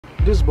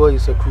This boy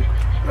is a crook.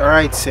 You're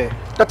right, sir.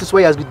 That is why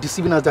he has been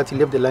deceiving us that he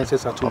left the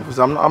license at home.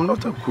 Officer, I'm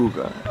not a crook.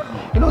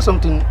 You know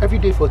something? Every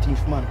day for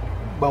thief, man.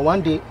 But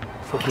one day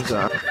for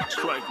prison.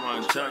 Strike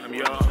one, tell him,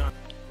 y'all.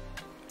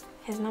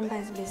 His number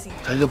is busy.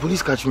 Tell the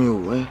police catch me,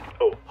 eh?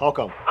 Oh, how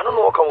come? I don't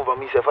know what come over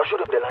me, sir. If I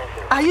showed up the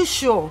license. Are you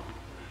sure?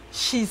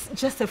 She's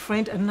just a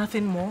friend and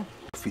nothing more?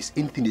 If it's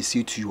anything they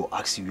say to you or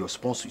ask you, your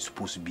response is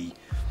supposed to be,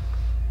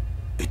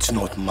 it's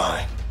not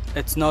mine.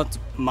 It's not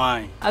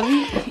mine.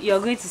 Abi, you're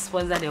going to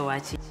sponsor the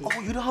watch. Oh,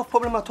 you don't have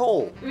problem at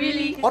all.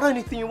 Really? Order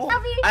anything you want.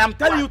 I am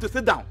telling you to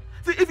sit down.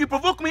 See, if you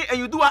provoke me and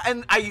you do it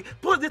and I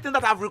post this thing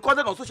that I've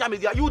recorded on social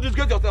media, you will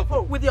disgrace yourself.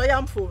 Oh, with your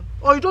yam phone.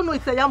 Or you don't know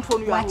it's a yam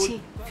phone you are holding.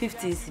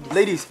 50 cedis.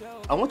 Ladies,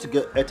 I want to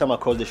get airtime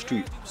across the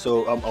street,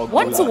 so I'll go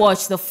Want to live.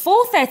 watch the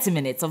full 30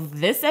 minutes of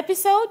this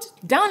episode?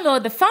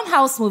 Download the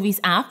Farmhouse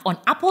Movies app on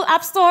Apple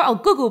App Store or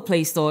Google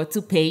Play Store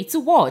to pay to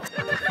watch.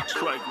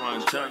 Strike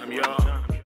one, tell him, y'all.